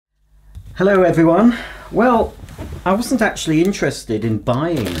Hello everyone. Well, I wasn't actually interested in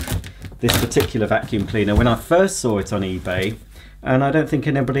buying this particular vacuum cleaner when I first saw it on eBay, and I don't think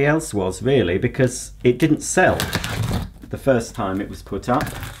anybody else was really, because it didn't sell the first time it was put up.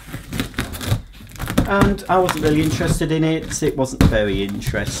 And I wasn't really interested in it. It wasn't very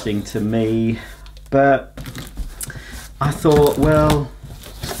interesting to me, but I thought, well,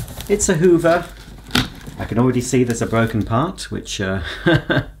 it's a Hoover. I can already see there's a broken part, which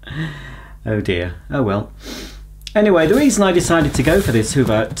oh dear, oh well. Anyway, the reason I decided to go for this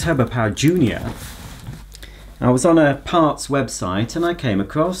Hoover Turbopower Junior, I was on a parts website and I came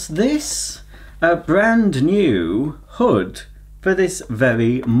across this, a brand new hood for this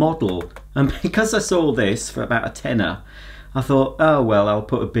very model. And because I saw this for about a tenner, I thought, oh well, I'll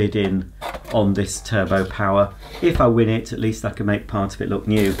put a bid in on this Turbopower. If I win it, at least I can make part of it look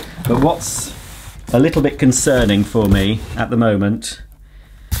new. But what's a little bit concerning for me at the moment,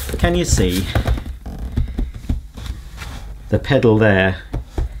 can you see the pedal there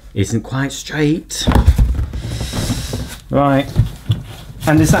isn't quite straight? Right,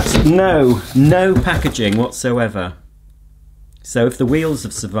 and there's actually no packaging whatsoever. So if the wheels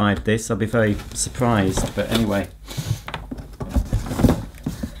have survived this, I'll be very surprised, but anyway.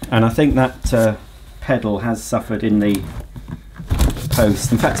 And I think that pedal has suffered in the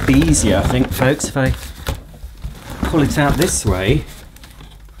post. In fact, it'd be easier, I think, folks, if I pull it out this way.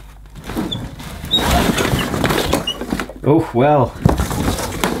 Oh, well,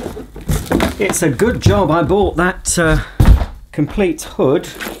 it's a good job I bought that complete hood,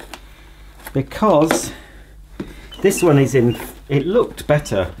 because this one is in, it looked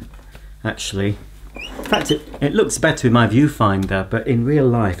better actually. In fact, it looks better in my viewfinder, but in real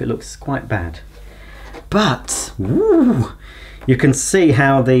life it looks quite bad. But woo, you can see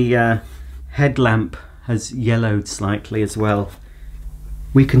how the headlamp has yellowed slightly as well.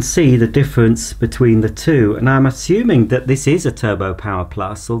 We can see the difference between the two, and I'm assuming that this is a Turbopower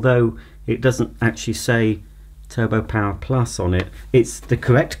Plus, although it doesn't actually say Turbopower Plus on it. It's the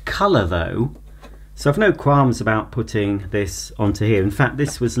correct colour though, so I've no qualms about putting this onto here. In fact,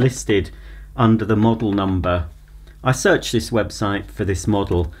 this was listed under the model number. I searched this website for this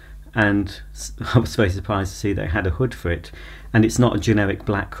model and I was very surprised to see they had a hood for it, and it's not a generic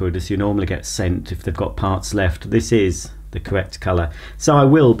black hood as you normally get sent if they've got parts left. This is the correct colour, so I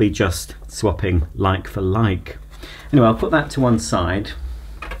will be just swapping like for like. Anyway, I'll put that to one side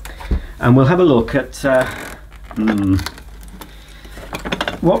and we'll have a look at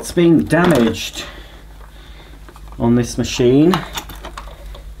what's been damaged on this machine.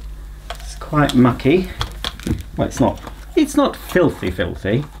 It's quite mucky. Well, it's not filthy.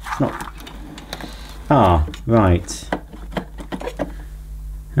 It's not. Ah, right.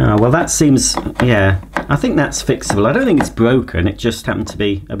 Ah, well, that seems, yeah, I think that's fixable. I don't think it's broken, it just happened to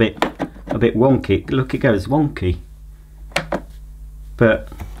be a bit wonky. Look, it goes wonky. But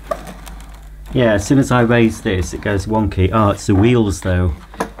yeah, as soon as I raise this, it goes wonky. Oh, it's the wheels though.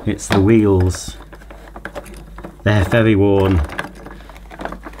 It's the wheels. They're very worn.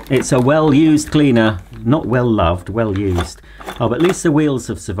 It's a well-used cleaner, not well-loved, well-used. Oh, but at least the wheels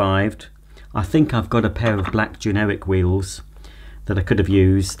have survived. I think I've got a pair of black generic wheels that I could have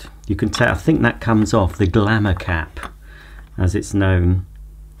used. You can tell, I think that comes off the glamour cap, as it's known.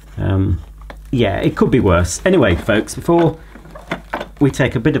 Yeah, it could be worse. Anyway, folks, before we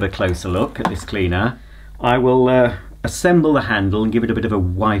take a bit of a closer look at this cleaner, I will assemble the handle and give it a bit of a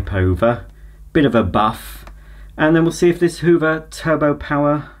wipe over, bit of a buff, and then we'll see if this Hoover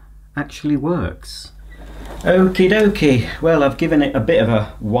Turbopower actually works. Okie dokie, well, I've given it a bit of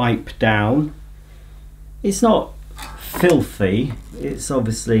a wipe down. It's not filthy, it's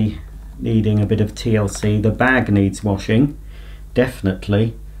obviously needing a bit of TLC. The bag needs washing,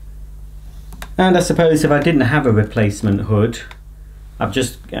 definitely. And I suppose if I didn't have a replacement hood, I've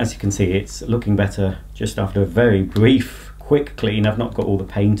just, as you can see, it's looking better just after a very brief, quick clean. I've not got all the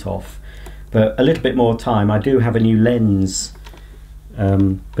paint off, but a little bit more time. I do have a new lens,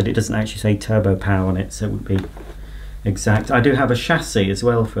 but it doesn't actually say Turbopower on it, so it would be exact. I do have a chassis as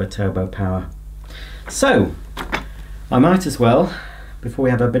well for a Turbopower. So I might as well, before we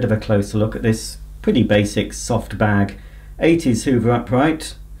have a bit of a closer look at this pretty basic soft bag 80s Hoover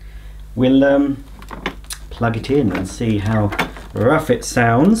upright, we'll plug it in and see how rough it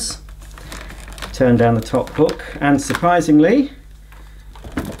sounds. Turn down the top hook, and surprisingly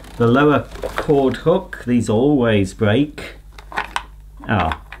the lower cord hook, these always break.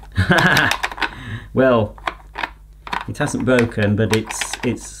 Ah, well, it hasn't broken, but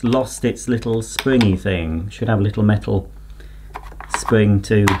it's lost its little springy thing. Should have a little metal spring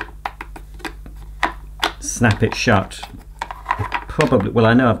to snap it shut. probably, well,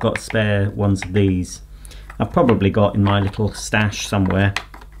 I know I've got spare ones of these. I've probably got in my little stash somewhere.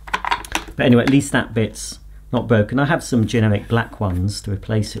 But anyway, at least that bit's not broken. I have some generic black ones to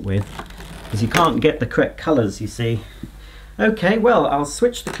replace it with, because you can't get the correct colours, you see. Okay, well, I'll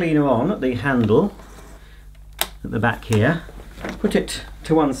switch the cleaner on at the handle at the back here, put it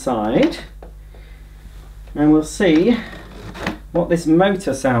to one side, and we'll see what this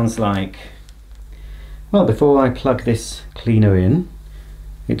motor sounds like. Well, before I plug this cleaner in,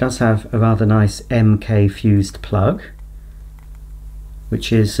 it does have a rather nice MK fused plug,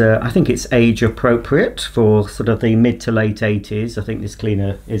 which is, I think it's age appropriate for sort of the mid to late 80s, I think this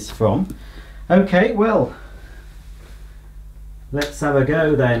cleaner is from. Okay, well, let's have a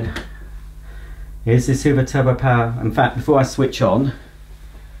go then. Here's this Hoover Turbopower. In fact, before I switch on,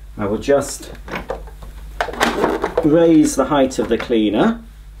 I will just raise the height of the cleaner.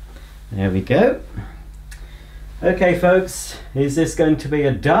 There we go. Okay folks, is this going to be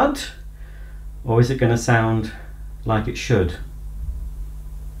a dud, or is it going to sound like it should?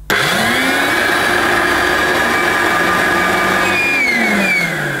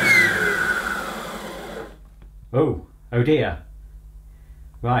 Oh dear.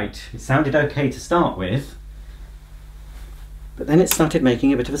 Right, it sounded okay to start with, but then it started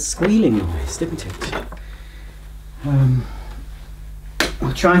making a bit of a squealing noise, didn't it?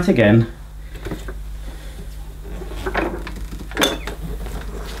 I'll try it again.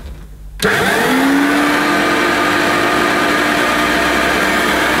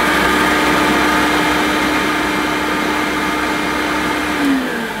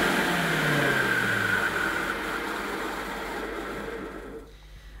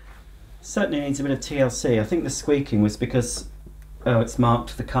 Certainly needs a bit of TLC. I think the squeaking was because, oh, it's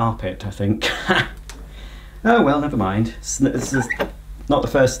marked the carpet, I think. Oh well, never mind. This is not the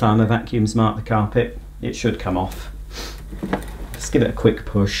first time a vacuum's marked the carpet. It should come off. Just give it a quick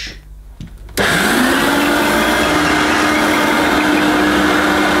push.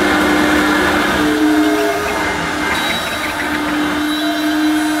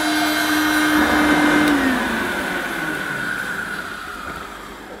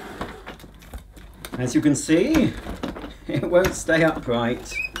 As you can see, it won't stay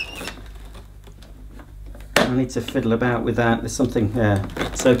upright. I need to fiddle about with that. There's something there.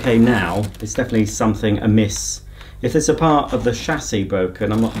 It's okay now. There's definitely something amiss. If there's a part of the chassis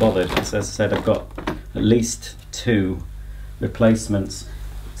broken, I'm not bothered, because as I said, I've got at least 2 replacements.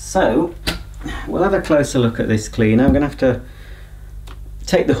 So, we'll have a closer look at this cleaner. I'm going to have to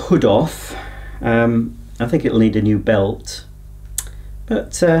take the hood off. I think it'll need a new belt.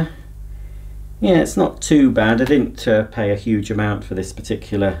 But, yeah, it's not too bad. I didn't pay a huge amount for this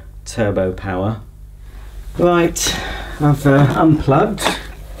particular Turbopower. Right, I've unplugged.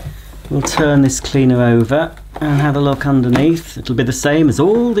 We'll turn this cleaner over and have a look underneath. It'll be the same as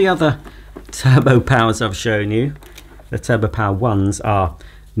all the other Turbopowers I've shown you. The Turbopower ones are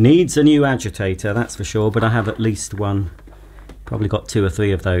needs a new agitator, that's for sure, but I have at least one. Probably got 2 or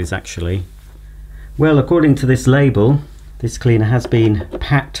 3 of those actually. Well, according to this label, this cleaner has been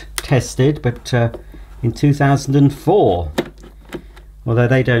PAT tested, but in 2004. Although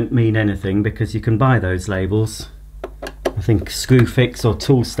they don't mean anything because you can buy those labels. I think Screwfix or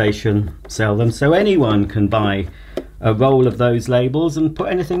Toolstation sell them, so anyone can buy a roll of those labels and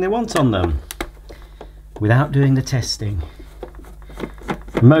put anything they want on them without doing the testing.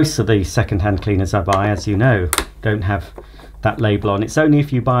 Most of the second-hand cleaners I buy, as you know, don't have that label on. It's only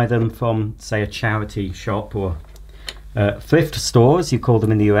if you buy them from, say, a charity shop or thrift stores, you call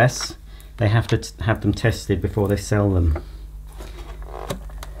them in the US, they have to have them tested before they sell them.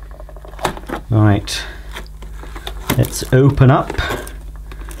 Right, let's open up.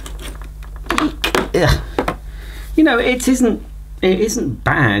 You know, it isn't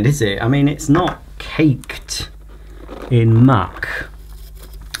bad, is it? I mean, it's not caked in muck,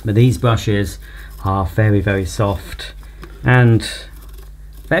 but these brushes are very, very soft and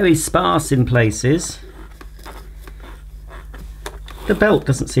very sparse in places. The belt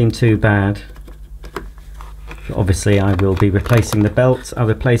doesn't seem too bad. Obviously I will be replacing the belt. I'm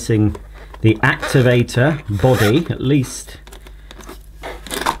replacing the activator body, at least.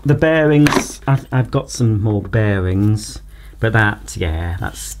 The bearings, I've got some more bearings, but that, yeah,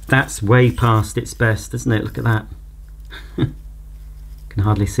 that's way past its best, isn't it? Look at that. Can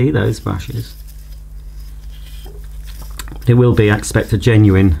hardly see those brushes. It will be, I expect, a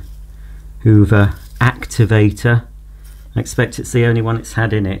genuine Hoover activator. I expect it's the only one it's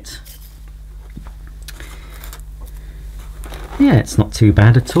had in it. Yeah, it's not too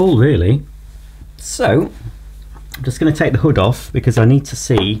bad at all, really. So, I'm just going to take the hood off because I need to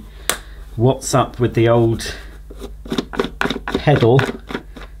see what's up with the old pedal,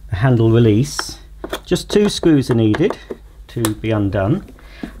 the handle release. Just 2 screws are needed to be undone.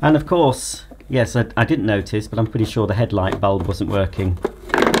 And of course, yes, I didn't notice, but I'm pretty sure the headlight bulb wasn't working.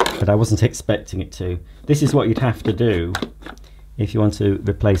 But I wasn't expecting it to. This is what you'd have to do if you want to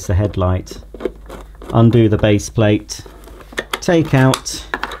replace the headlight. Undo the base plate, take out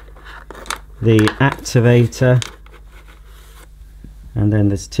the activator, and then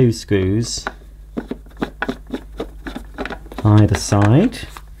there's 2 screws either side.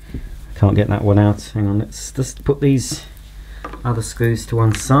 Can't get that one out. Hang on, let's just put these other screws to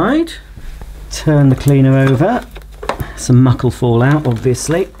one side. Turn the cleaner over. Some muck will fall out,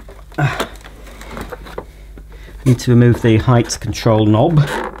 obviously. Need to remove the height control knob.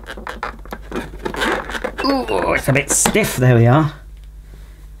 Ooh, it's a bit stiff. There we are.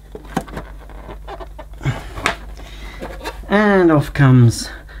 And off comes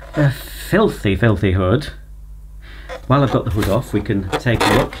the filthy, filthy hood. While I've got the hood off, we can take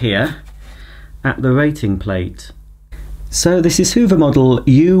a look here at the rating plate. So this is Hoover model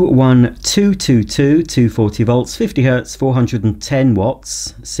U1222, 240 volts, 50 Hz, 410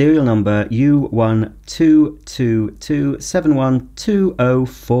 watts, serial number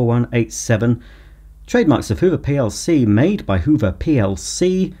U122271204187, trademarks of Hoover PLC, made by Hoover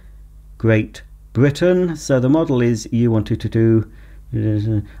PLC, Great Britain. So the model is U1222,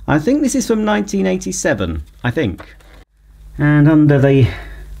 I think this is from 1987, I think. And under the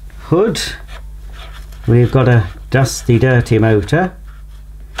hood we've got a dusty, dirty motor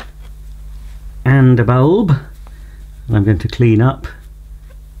and a bulb. And I'm going to clean up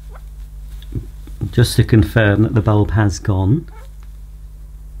just to confirm that the bulb has gone.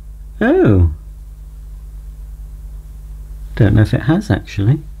 Oh, don't know if it has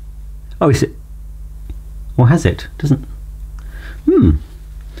actually. Oh, is it? Or has it? Doesn't.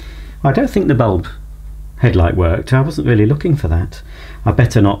 I don't think the bulb headlight worked. I wasn't really looking for that. I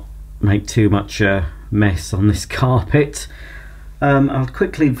better not make too much mess on this carpet. I'll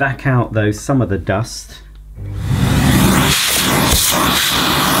quickly vac out though some of the dust.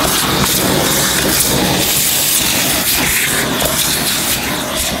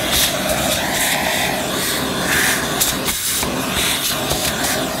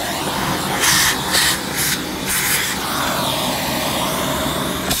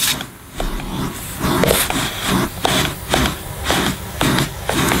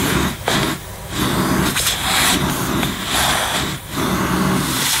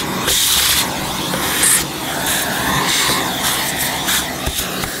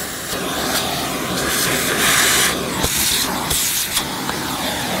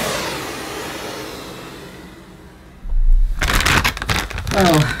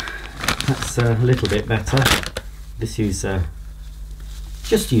 Well, that's a little bit better. Just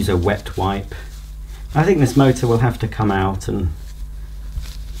use a wet wipe. I think this motor will have to come out and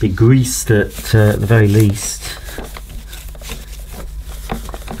be greased at the very least.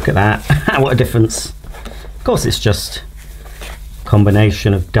 Look at that. What a difference. Of course it's just a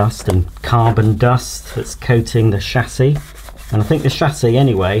combination of dust and carbon dust that's coating the chassis. And I think the chassis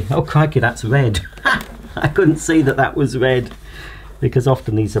anyway, oh crikey, that's red. I couldn't see that that was red, because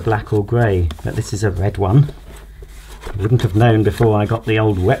often these are black or grey, but this is a red one. You wouldn't have known before I got the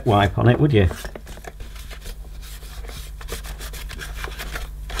old wet wipe on it, would you?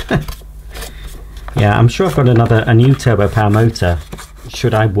 Yeah, I'm sure I've got a new Turbopower motor,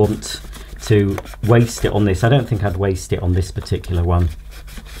 should I want to waste it on this. I don't think I'd waste it on this particular one,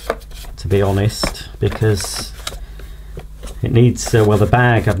 to be honest, because it needs, well, the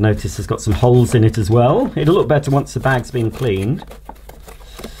bag I've noticed has got some holes in it as well. It'll look better once the bag's been cleaned.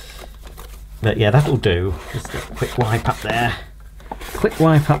 But yeah, that'll do. Just a quick wipe up there. Quick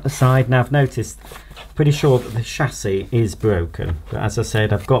wipe up the side. Now I've noticed, pretty sure that the chassis is broken. But as I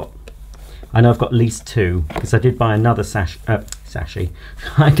said, I know I've got at least 2, because I did buy another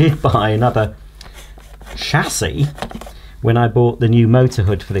I did buy another chassis when I bought the new motor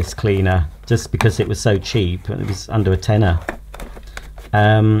hood for this cleaner, just because it was so cheap. It was under a tenner.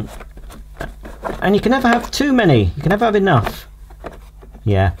 And you can never have too many. You can never have enough.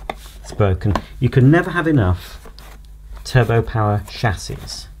 Yeah, it's broken. You can never have enough Turbopower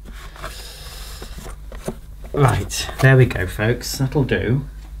chassis. Right, there we go, folks. That'll do.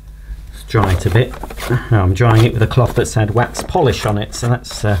 Let's dry it a bit. Now I'm drying it with a cloth that's had wax polish on it, so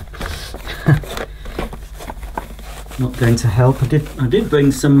that's not going to help. I did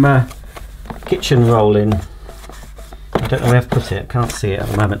bring some kitchen roll in. I don't know where I've put it. I can't see it at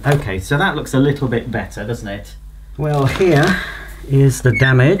the moment. Okay, so that looks a little bit better, doesn't it? Well, here is the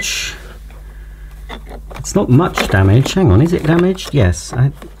damage. It's not much damage. Hang on, is it damaged? Yes,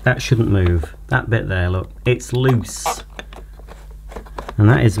 that shouldn't move. That bit there, look, it's loose. and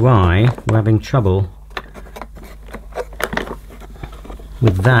that is why we're having trouble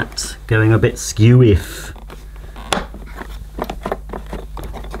with that going a bit skew-if.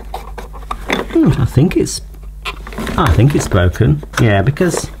 I think it's broken. Yeah,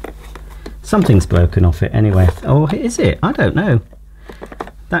 because something's broken off it anyway. Or is it? I don't know.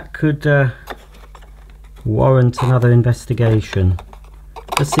 That could warrant another investigation.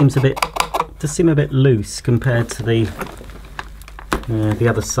 Just seems a bit loose compared to the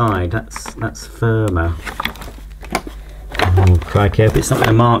other side. That's firmer. Oh crikey, I hope it's not going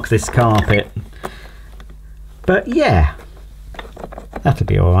to mark this carpet. But yeah, that'll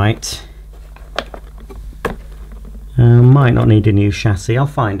be alright. Might not need a new chassis, I'll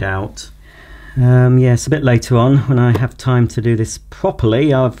find out. Yes, a bit later on when I have time to do this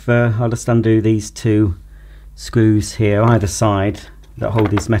properly, I'll just undo these two screws here either side that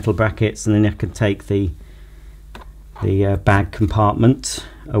hold these metal brackets, and then I can take the bag compartment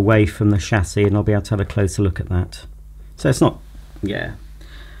away from the chassis and I'll be able to have a closer look at that. So it's not, yeah,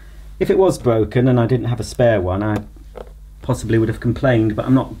 if it was broken and I didn't have a spare one, I possibly would have complained, but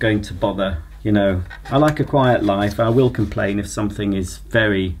I'm not going to bother. You know, I like a quiet life. I will complain if something is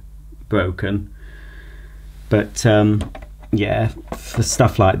very broken, but yeah, for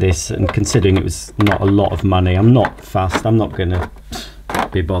stuff like this, and considering it was not a lot of money, I'm not fussed. I'm not going to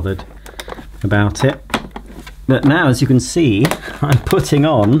be bothered about it. But now, as you can see, I'm putting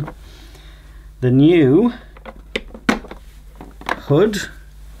on the new hood,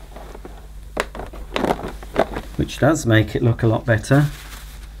 which does make it look a lot better.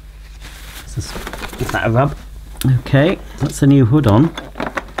 Just give that a rub. Okay, that's the new hood on.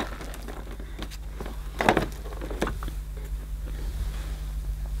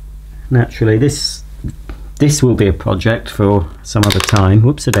 Naturally, this will be a project for some other time.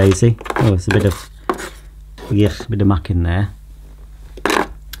 Whoops a daisy. Oh, there's a bit of muck in there.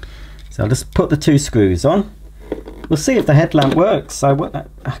 So I'll just put the two screws on. We'll see if the headlamp works. I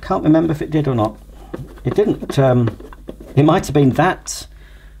can't remember if it did or not. It didn't. It might have been that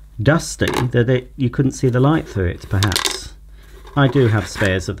dusty that you couldn't see the light through it, perhaps. I do have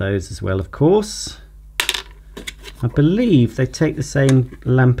spares of those as well, of course. I believe they take the same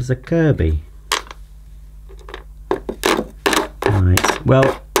lamp as a Kirby. Right,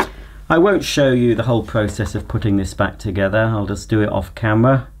 well, I won't show you the whole process of putting this back together. I'll just do it off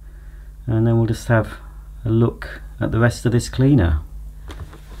camera and then we'll just have a look at the rest of this cleaner.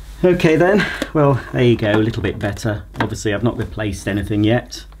 Okay then, well, there you go, a little bit better. Obviously I've not replaced anything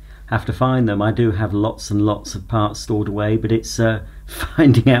yet. Have to find them. I do have lots and lots of parts stored away, but it's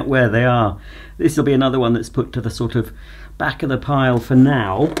finding out where they are. This will be another one that's put to the sort of back of the pile for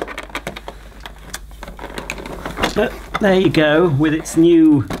now. But there you go, with its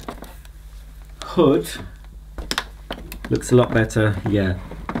new hood. Looks a lot better, yeah.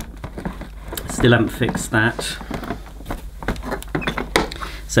 Still haven't fixed that.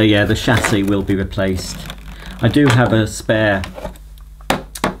 So yeah, the chassis will be replaced. I do have a spare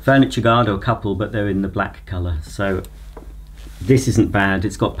furniture guard, or a couple, but they're in the black colour, so this isn't bad.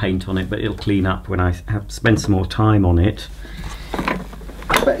 It's got paint on it, but it'll clean up when I have spent some more time on it.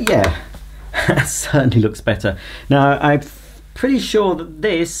 But yeah, that certainly looks better. Now I'm pretty sure that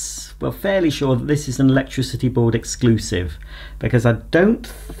this, well, fairly sure that this is an electricity board exclusive, because I don't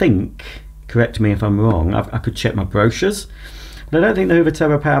think, correct me if I'm wrong, I could check my brochures, but I don't think the Hoover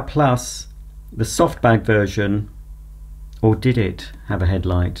Turbopower Plus, the soft bag version, or did it have a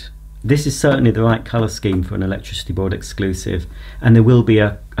headlight? This is certainly the right colour scheme for an electricity board exclusive, and there will be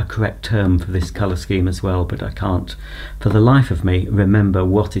a correct term for this colour scheme as well, but I can't for the life of me remember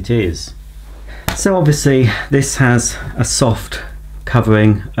what it is. So obviously this has a soft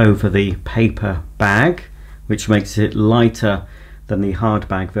covering over the paper bag, which makes it lighter than the hard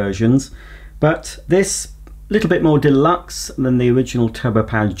bag versions, but this a little bit more deluxe than the original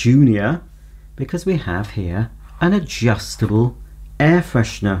Turbopower Junior, because we have here an adjustable air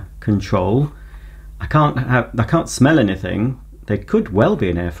freshener control. I can't smell anything. There could well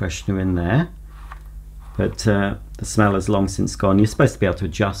be an air freshener in there, but the smell has long since gone. You're supposed to be able to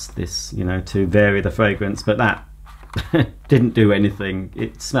adjust this, you know, to vary the fragrance, but that didn't do anything.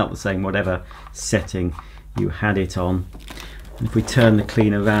 It smelled the same whatever setting you had it on. And if we turn the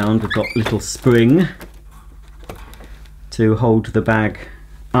cleaner around, we've got a little spring to hold the bag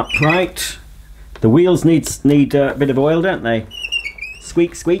upright. The wheels need a bit of oil, don't they?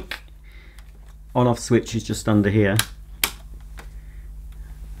 Squeak, squeak. On-off switch is just under here.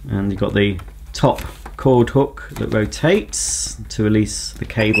 And you've got the top cord hook that rotates to release the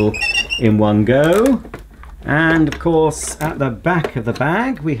cable in one go. And of course, at the back of the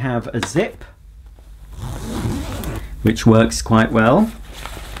bag, we have a zip, which works quite well.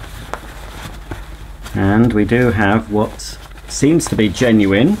 And we do have what seems to be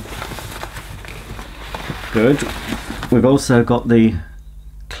genuine. Good. We've also got the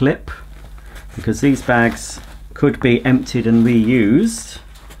clip, because these bags could be emptied and reused.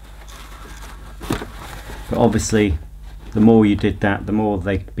 But obviously, the more you did that, the more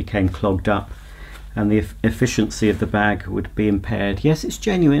they became clogged up and the efficiency of the bag would be impaired. Yes, it's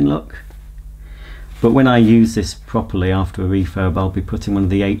genuine, look. But when I use this properly after a refurb, I'll be putting one of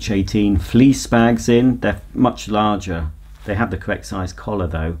the H18 fleece bags in. They're much larger. They have the correct size collar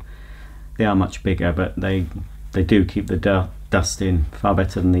though. They are much bigger, but they do keep the dust in far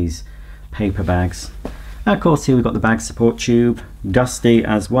better than these paper bags. And of course here we've got the bag support tube, dusty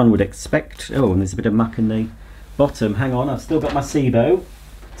as one would expect. Oh, and there's a bit of muck in the bottom. Hang on, I've still got my SIBO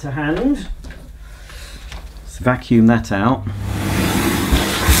to hand. Let's vacuum that out.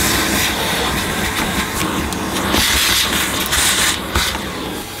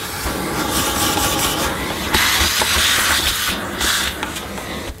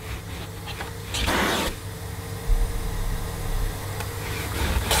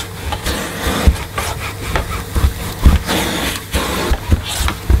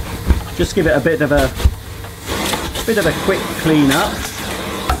 Just give it a bit of a quick clean up.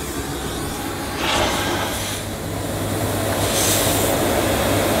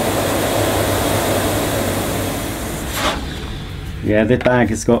 Yeah, the bag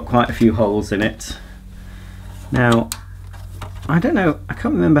has got quite a few holes in it. Now, I don't know, I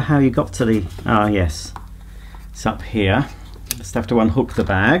can't remember how you got to the, ah yes, it's up here. Just have to unhook the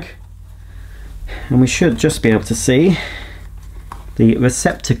bag and we should just be able to see the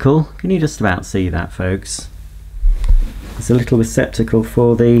receptacle. Can you just about see that, folks? There's a little receptacle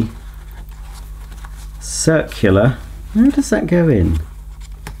for the circular. Where does that go in?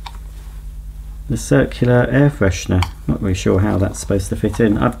 The circular air freshener. Not really sure how that's supposed to fit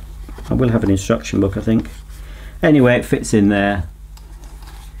in. I will have an instruction book, I think. Anyway, it fits in there.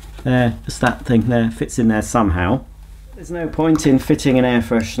 There, just that thing there fits in there somehow. There's no point in fitting an air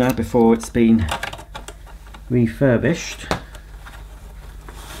freshener before it's been refurbished.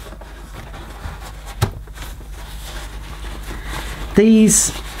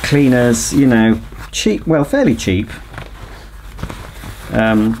 These cleaners, you know, cheap, well, fairly cheap.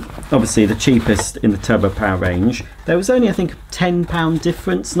 Obviously the cheapest in the Turbopower range. There was only, I think, £10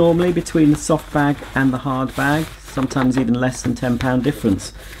 difference normally between the soft bag and the hard bag. Sometimes even less than £10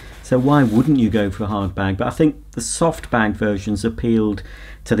 difference. So why wouldn't you go for a hard bag? But I think the soft bag versions appealed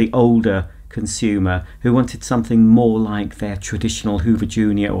to the older consumer who wanted something more like their traditional Hoover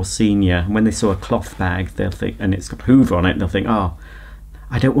Junior or Senior. And when they saw a cloth bag, they'll think, and it's got Hoover on it, they'll think, oh,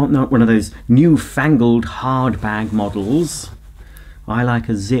 I don't want one of those newfangled hard bag models. I like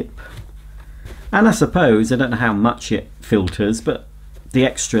a zip. And I suppose, I don't know how much it filters, but the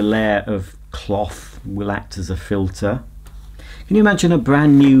extra layer of cloth will act as a filter. Can you imagine a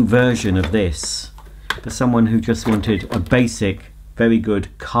brand new version of this for someone who just wanted a basic, very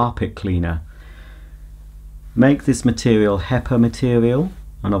good carpet cleaner? Make this material HEPA material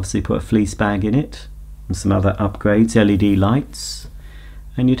and obviously put a fleece bag in it and some other upgrades, LED lights,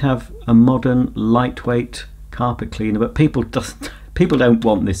 and you'd have a modern lightweight carpet cleaner. But people don't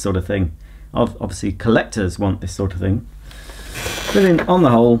want this sort of thing. Obviously collectors want this sort of thing, but on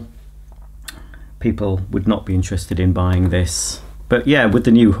the whole people would not be interested in buying this. But yeah, with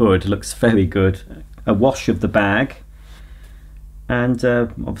the new hood, it looks very good. A wash of the bag and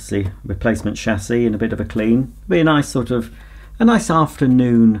obviously replacement chassis and a bit of a clean. Be a nice sort of a nice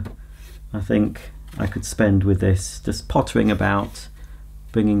afternoon I think I could spend with this, just pottering about,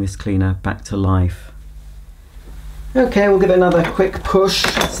 bringing this cleaner back to life. Okay, we'll give it another quick push.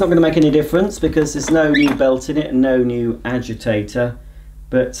 It's not going to make any difference because there's no new belt in it and no new agitator,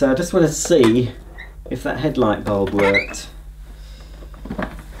 but I just want to see if that headlight bulb worked.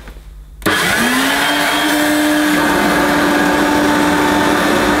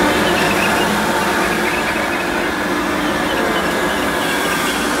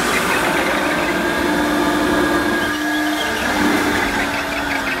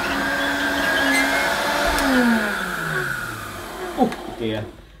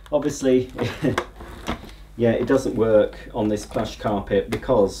 Obviously, yeah, it doesn't work on this plush carpet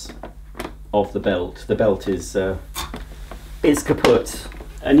because of the belt. The belt is kaput.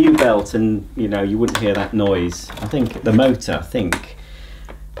 A new belt, and you know, you wouldn't hear that noise. I think the motor,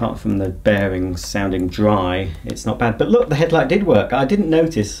 apart from the bearings sounding dry, it's not bad. But look, the headlight did work. I didn't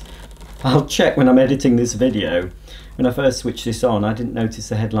notice. I'll check when I'm editing this video. When I first switched this on, I didn't notice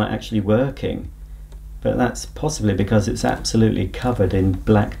the headlight actually working. But that's possibly because it's absolutely covered in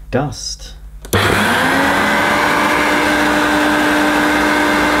black dust.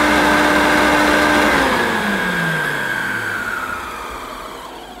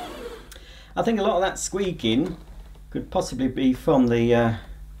 I think a lot of that squeaking could possibly be from the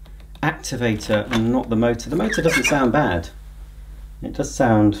activator and not the motor. The motor doesn't sound bad. It does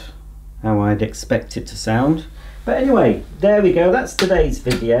sound how I'd expect it to sound. But anyway, there we go. That's today's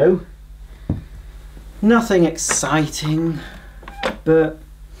video. Nothing exciting, but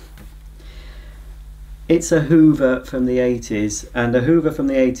it's a Hoover from the 80s, and a Hoover from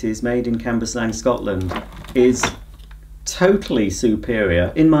the 80s made in Cambuslang, Scotland is totally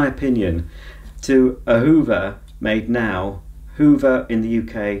superior, in my opinion, to a Hoover made now. Hoover in the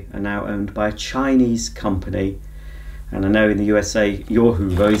UK are now owned by a Chinese company, and I know in the USA your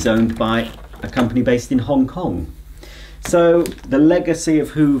Hoover is owned by a company based in Hong Kong. So the legacy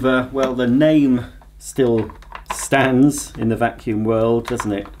of Hoover, well, the name still stands in the vacuum world,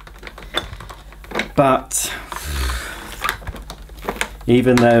 doesn't it? But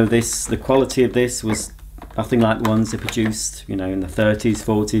even though the quality of this was nothing like the ones they produced, you know, in the 30s,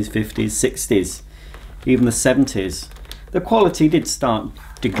 40s, 50s, 60s, even the 70s, the quality did start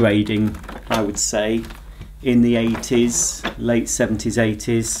degrading, I would say, in the 80s, late 70s,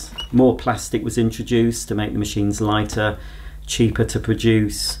 80s. More plastic was introduced to make the machines lighter, cheaper to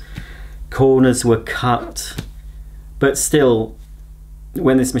produce. Corners were cut, but still,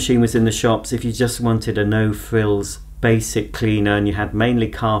 when this machine was in the shops, if you just wanted a no-frills basic cleaner and you had mainly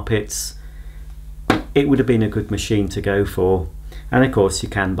carpets, it would have been a good machine to go for. And of course you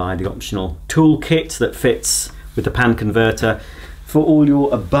can buy the optional tool kit that fits with the pan converter for all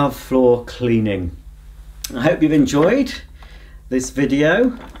your above floor cleaning. I hope you've enjoyed this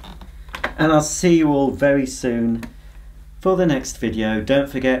video, and I'll see you all very soon for the next video. Don't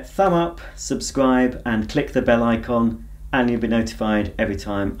forget, thumb up, subscribe and click the bell icon, and you'll be notified every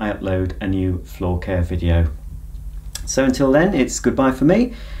time I upload a new floor care video. So until then, it's goodbye for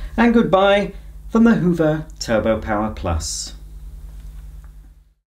me, and goodbye from the Hoover Turbopower Plus.